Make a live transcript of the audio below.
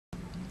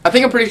I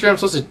think I'm pretty sure I'm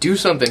supposed to do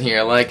something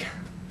here. Like,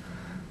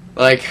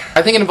 I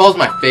think it involves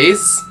my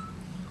face.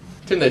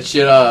 Turn that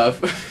shit off.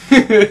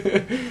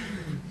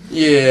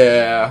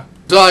 Yeah.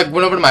 So I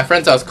went over to my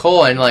friend's house,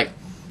 Cole, and like,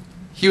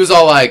 he was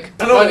all like,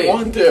 I don't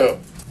want to.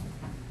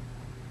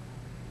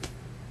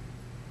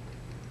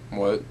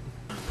 What?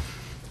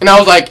 And I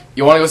was like,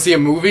 you want to go see a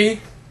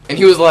movie? And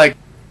he was like,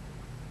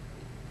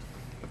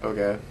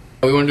 okay.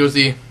 We want to go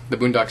see The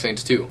Boondock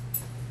Saints 2.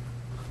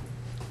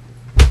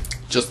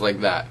 Just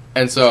like that.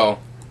 And so,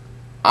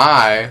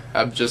 I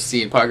have just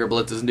seen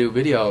ParkerBlitz's new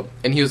video,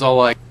 and he was all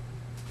like,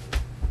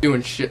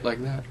 doing shit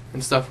like that,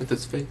 and stuff with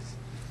his face.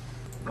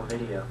 No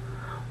video.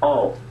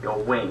 Oh, yo,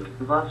 wink. When's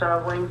the last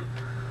time I winked?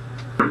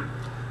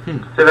 See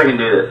if I can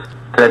do this.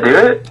 Did I do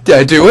it? Did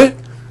I do it?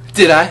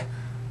 Did I?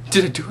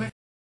 Did I do it?